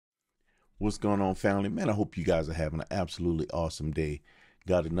What's going on, family? Man, I hope you guys are having an absolutely awesome day.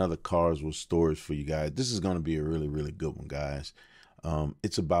 Got another Cars with Stories for you guys. This is going to be a really, really good one, guys.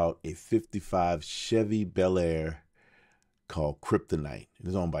 It's about a 55 Chevy Bel-Air called Kryptonite. It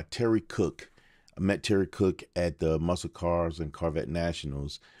is owned by Terry Cook. I met Terry Cook at the Muscle Cars and Corvette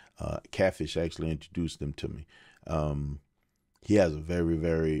Nationals. Catfish actually introduced them to me. He has a very,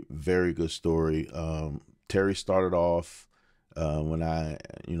 very, very good story. Terry started off when I,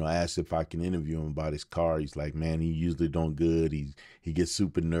 asked if I can interview him about his car. He's like, man, he usually don't good. He gets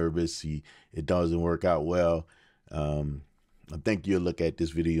super nervous. It doesn't work out well. I think you'll look at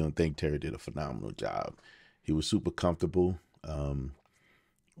this video and think Terry did a phenomenal job. He was super comfortable.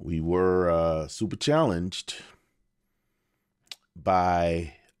 We were super challenged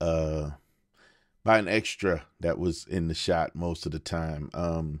by an extra that was in the shot most of the time.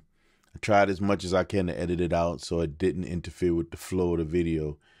 I tried as much as I can to edit it out so it didn't interfere with the flow of the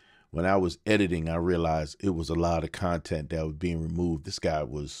video. When I was editing, I realized it was a lot of content that was being removed. This guy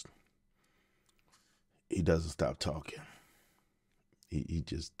he doesn't stop talking. He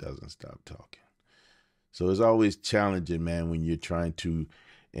just doesn't stop talking. So it's always challenging, man, when you're trying to,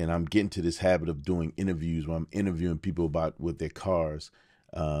 and I'm getting to this habit of doing interviews where I'm interviewing people with their cars,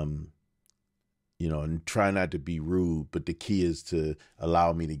 and try not to be rude, but the key is to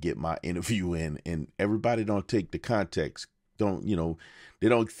allow me to get my interview in, and everybody don't take the context, they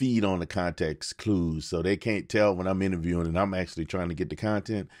don't feed on the context clues, so they can't tell when I'm interviewing and I'm actually trying to get the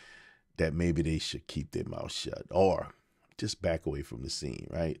content that maybe they should keep their mouth shut or just back away from the scene,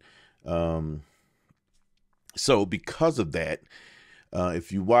 right? So because of that,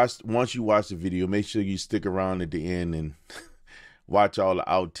 once you watch the video, make sure you stick around at the end and watch all the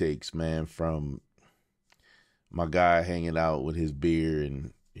outtakes, man, from my guy hanging out with his beer,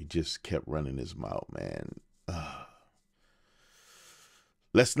 and he just kept running his mouth, man.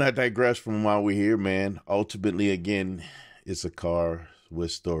 Let's not digress from why we're here, man. Ultimately, again, it's a car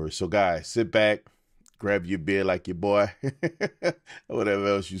with stories. So, guys, sit back, grab your beer like your boy, whatever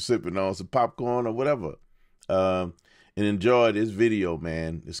else you sipping on, some popcorn or whatever, and enjoy this video,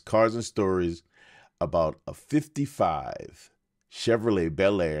 man. It's Cars and Stories about a 55 Chevrolet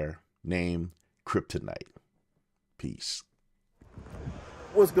Bel-Air named Kryptonite. Peace.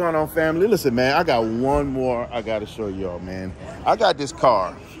 What's going on, family? Listen, man, I got one more I got to show y'all, man. I got this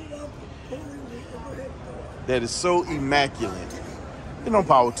car that is so immaculate. It's on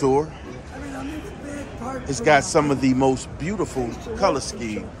Power Tour. It's got some of the most beautiful color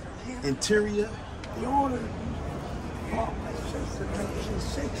scheme. Interior,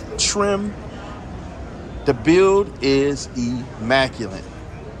 trim. The build is immaculate.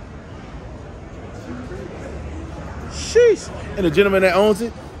 Sheesh. And the gentleman that owns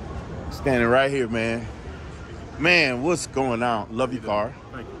it, standing right here, man. Man, what's going on? Love your car.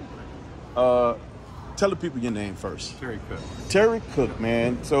 Thank you. Tell the people your name first. Terry Cook. Terry Cook,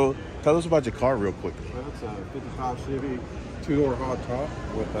 man. So tell us about your car real quickly. Well, it's a 55 Chevy two-door hard top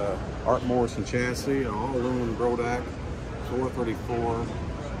with a Art Morrison chassis, an all-aluminum Brodix, 434,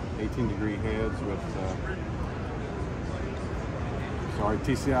 18-degree heads with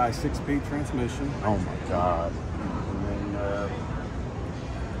TCI 6-speed transmission. Oh my God. And then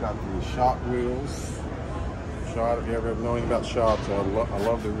got the Schott wheels. Schott, if you ever know anything about Schott, I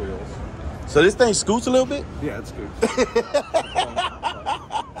love their wheels. So this thing scoots a little bit? Yeah, it's good. You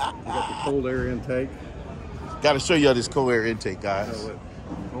got the cold air intake. Got to show y'all this cold air intake, guys.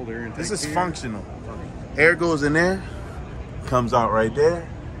 Cold air intake. This is functional. Air goes in there, comes out right there,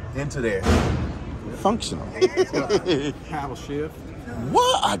 into there. Functional. Paddle shift.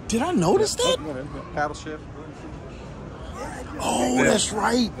 What? Did I notice that? Paddle shift. Oh, that's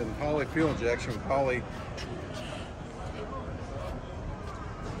right. Then poly fuel injection with poly.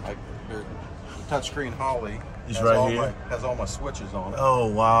 Like the touchscreen Holly is right here. Has all my switches on it. Oh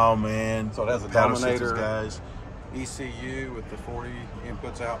wow, man! So it has a paddle dominator, switches, guys. ECU with the 40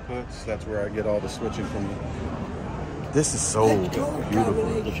 inputs outputs. That's where I get all the switching from. This is so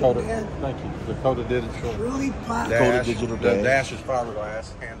beautiful. Dakota, thank you. Dakota digital. Really Dakota digital dash. The dash is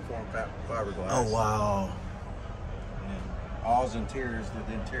fiberglass, hand formed fiberglass. Oh wow! And Oz interiors,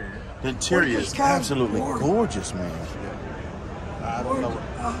 the interior. The interior is absolutely gorgeous, man. I don't know.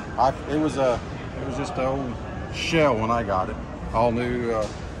 It was just an old shell when I got it. All new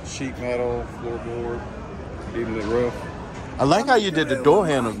sheet metal, floorboard, even the roof. I like how you did the door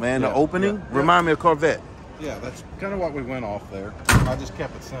handles, man. The opening remind me of Corvette. Yeah, that's kind of what we went off there. I just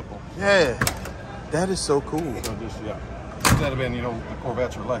kept it simple. Yeah, that is so cool. So just instead of being, you know, the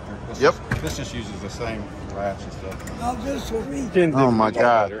Corvettes are electric. This just uses the same latch and stuff. No, this will be. Oh my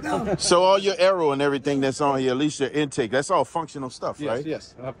God. No. So all your aero and everything that's on here, at least your intake, that's all functional stuff, right?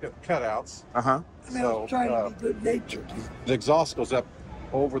 Yes. And I've got cutouts. I mean, I was trying to be good natured. The exhaust goes up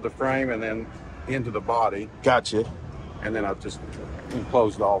over the frame and then into the body. Gotcha. And then I've just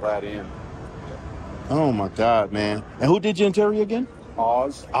enclosed all that in. Oh my God, man. And who did your interior again?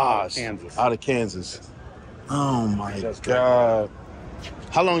 Oz. Kansas. Out of Kansas. Oh my God.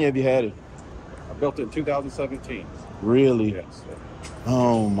 How long have you had it? I built it in 2017. Really? Yes.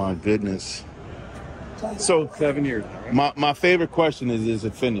 Oh my goodness. So 7 years now, right? My favorite question is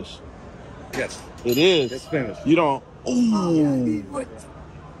it finished? Yes. It is. It's finished. You don't. Ooh.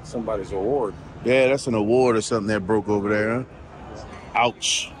 Somebody's award. Yeah, that's an award or something that broke over there. Huh?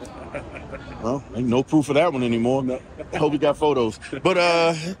 Ouch. Well, ain't no proof of that one anymore. No. I hope we got photos.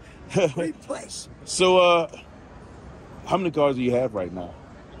 But Great place. So how many cars do you have right now?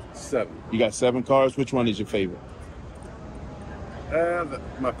 7. You got 7 cars. Which one is your favorite?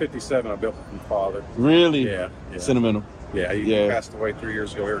 My 57 I built from father. Really? Yeah. Sentimental. Yeah, he passed away 3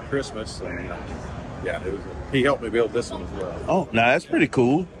 years ago every Christmas, and he helped me build this one as well. Oh, now that's pretty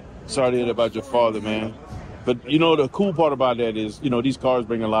cool. Sorry to hear about your father, man. But you know, the cool part about that is, you know, these cars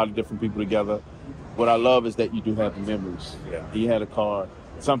bring a lot of different people together. What I love is that you do have the memories. Yeah. He had a car,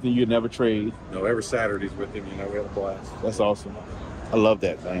 something you'd never trade. No, every Saturday's with him, you know, we had a blast. That's awesome. I love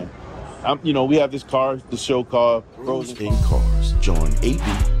that, man. You know, we have this car, the show called Bros in Cars. Join AB,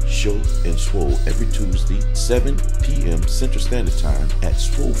 Show, and Swole every Tuesday, 7 p.m. Central Standard Time at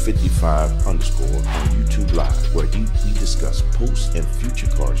Swole55_ on YouTube Live, where we discuss post and future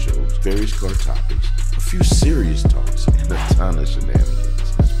car shows, various car topics, a few serious talks, and a ton of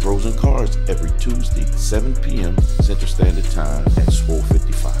shenanigans. That's Bros in Cars every Tuesday, 7 p.m. Central Standard Time at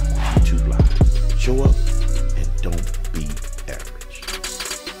Swole55 YouTube Live. Show up and don't be average.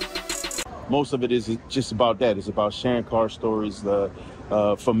 Most of it is just about that. It's about sharing car stories.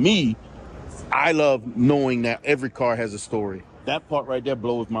 For me, I love knowing that every car has a story. That part right there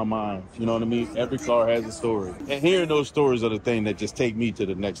blows my mind. You know what I mean? Every car has a story. And hearing those stories are the thing that just take me to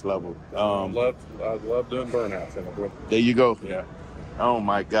the next level. I love doing burnouts. There you go. Yeah. Oh,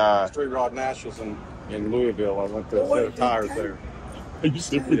 my God. Street Rod Nationals in Louisville. I went to a set of tires there. Are you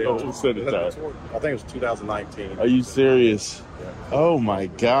serious? Set of tires? I think it was 2019. Are you serious? Yeah. Oh, my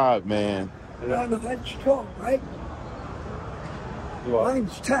God, man. No, that's 12, right? What?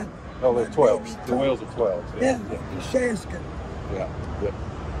 Mine's 10. No, they're 12. The wheels are 12. Yeah, just asking. Yeah.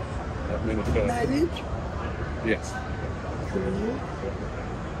 That minute 9-inch? Yes.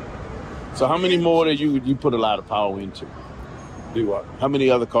 So how many more did you put a lot of power into? Do what? How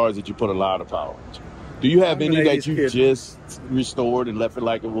many other cars did you put a lot of power into? Do you have any that you just restored and left it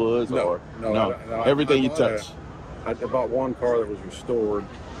like it was? No. Everything you touch. I bought one car that was restored.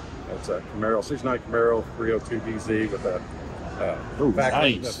 It's a Camaro, 69 Camaro 302 DZ with a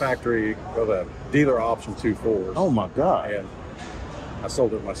factory with a dealer option 2.4s. Oh my God! And I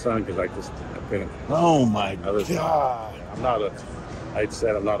sold it to my son because I couldn't. Oh my God! I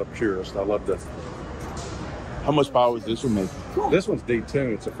said I'm not a purist. I love the. How much power is this one making? This one's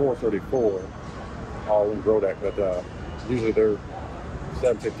detuned. It's a 434, all in Brodix, but usually they're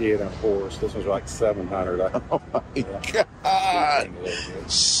 758 on force. This one's like 700. Oh my God!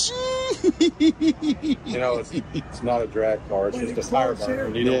 You know, it's not a drag car. It's just a tire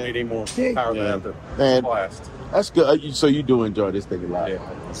burner. You don't need any more power than that to blast. That's good. So you do enjoy this thing a lot. Yeah.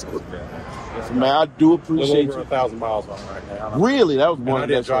 That's good. Man, I do appreciate over 1,000 miles on it right now. Really? That was one of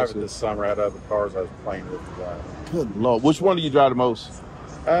the best. I did drive it this summer out of the cars I was playing with. Good Lord. Which one do you drive the most?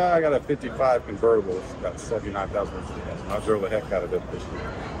 I got a 55 convertible. It's got 79,000 gas. I drove the heck out of it this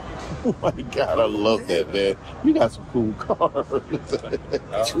year. Oh my God, I love that, man. You got some cool cars. You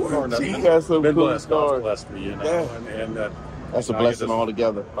got some cool cars. Blessed me, you know. And that's a blessing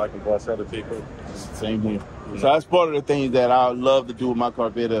altogether. If I can bless other people. Same here. So that's part of the things that I love to do with my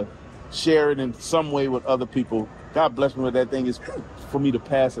Corvette, share it in some way with other people. God bless me with that thing is for me to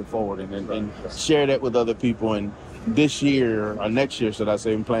pass it forward and share that with other people. And this year, or next year, should I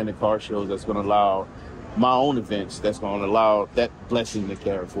say, I'm planning car shows that's going to allow my own events that's going to allow that blessing to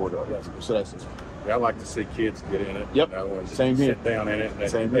carry forward to other people. So that's it. Yeah, I like to see kids get in it. Yep. You know, and Same here. Sit down in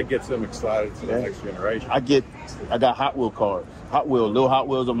it. And it gets them excited for the next generation. I got Hot Wheel cars. Little Hot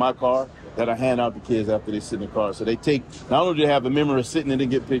Wheels on my car that I hand out to kids after they sit in the car. So they take, not only do they have a memory of sitting in and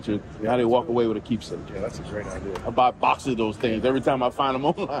get pictures, now they walk away with a keepsake. Yeah, that's a great idea. I buy boxes of those things every time I find them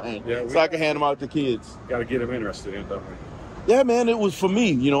online. Yeah, so I can hand them out to kids. Got to get them interested in it, don't we? Yeah, man, it was for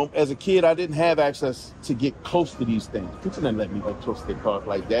me. You know, as a kid, I didn't have access to get close to these things. People didn't let me get close to their cars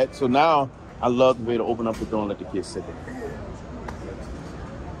like that. So now I love the way to open up the door and let the kids sit there.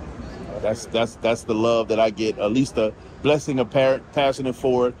 That's the love that I get. At least a blessing of parent passing it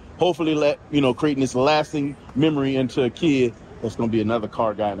forward. Hopefully, creating this lasting memory into a kid that's going to be another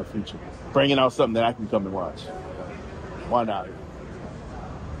car guy in the future, bringing out something that I can come and watch. Why not?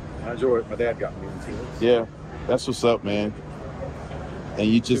 I enjoy it. My dad got me into it. Yeah, that's what's up, man. And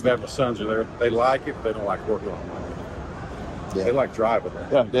you just too bad my sons are there. They like it, but they don't like working on it. Yeah. They like driving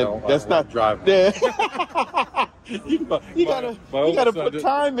it. Yeah, that's not driving. Yeah. you gotta put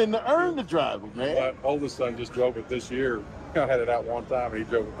time in to earn the driver, man. My oldest son just drove it this year. I had it out one time, and he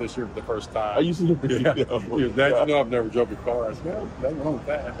drove it this year for the first time. Are you serious? Yeah. He goes, Dad, you know I've never drove a car. I said, no, nothing wrong with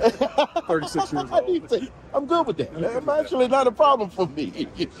that. 36 years old. I'm good with that. That's actually not a problem for me.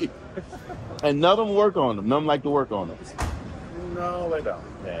 And none of them work on them. None of them like to work on them. No, they don't.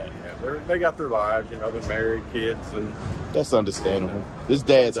 Yeah. They got their lives, they're married, kids. And that's understandable. This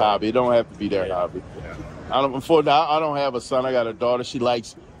dad's hobby. It don't have to be their hobby. Yeah. I don't have a son. I got a daughter. She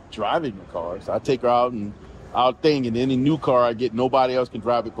likes driving the cars. I take her out and any new car I get, nobody else can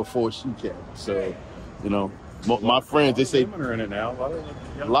drive it before she can. So, my friends, they say women are in it now.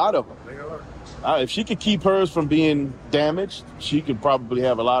 A lot of them. They are. If she could keep hers from being damaged, she could probably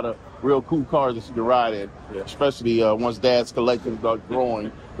have a lot of real cool cars that she can ride in. Yeah. Especially once Dad's collecting start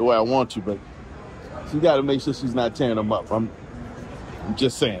growing the way I want to. But she got to make sure she's not tearing them up. I'm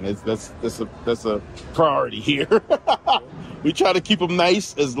just saying that's a priority here. We try to keep them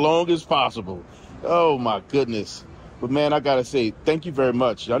nice as long as possible. Oh my goodness. But man, I gotta say, thank you very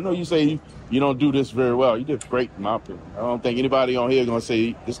much. I know you say you don't do this very well. You did great in my opinion. I don't think anybody on here is gonna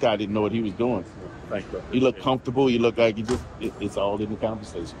say this guy didn't know what he was doing. Thank you. You look comfortable. You look like it's all in the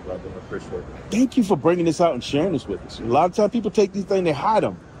conversation. I appreciate it. Thank you for bringing this out and sharing this with us. A lot of times people take these things, they hide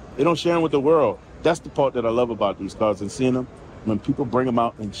them. They don't share them with the world. That's the part that I love about these cars and seeing them. When people bring them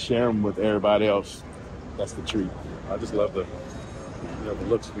out and share them with everybody else, that's the treat. I just love the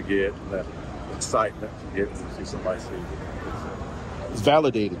looks we get and that excitement you get when you see somebody see it. It's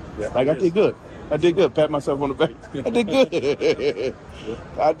validating. Yeah, like I did good. I did good. Pat myself on the back. I did good.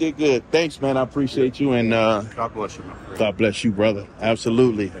 I did good. Thanks, man. I appreciate you. And God bless you, my friend. God bless you, brother.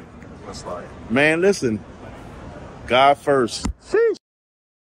 Absolutely. That's like, man, listen. God first. Sheesh.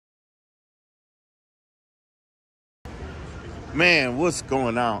 Man, what's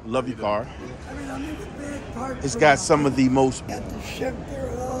going on? Love your car. I'm in the bad part. It's got some of the most. Got the shifter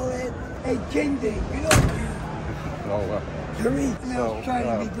and all that. Hey, King Day, oh, well. I was trying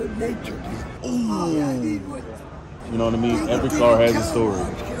to be good natured. You know what I mean? Every car has a story.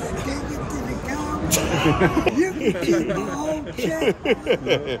 You can keep the whole check.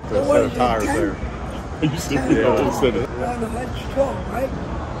 What is tires there? You said the whole center. That's 12, right?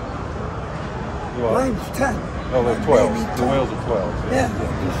 Mine's 10. Oh, they're 12. The wheels are 12. Yeah,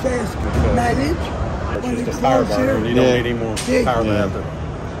 just asking. 9 inch. It's just a tire burner. You don't need any more power than that.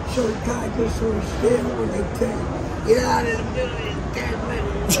 So the guy just sort of stand when they tell you, get out of the building in 10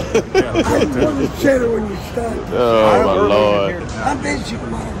 minutes. I just want to cheddar when you start. Oh, my Lord. I'm busy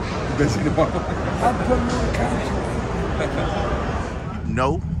tomorrow. Busy tomorrow. I'll put more concentrate.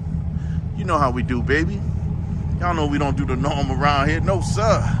 No. You know how we do, baby. Y'all know we don't do the norm around here. No,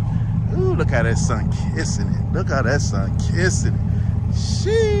 sir. Ooh, look how that sun kissing it. Look how that sun kissing it.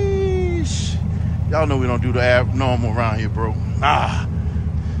 Sheesh. Y'all know we don't do the abnormal around here, bro.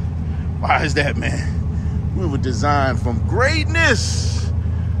 Why is that, man? We were designed from greatness.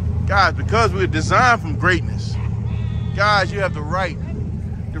 Guys, because we were designed from greatness, guys, you have the right,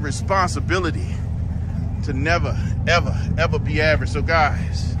 the responsibility to never, ever, ever be average. So,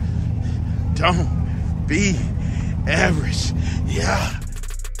 guys, don't be average. Yeah.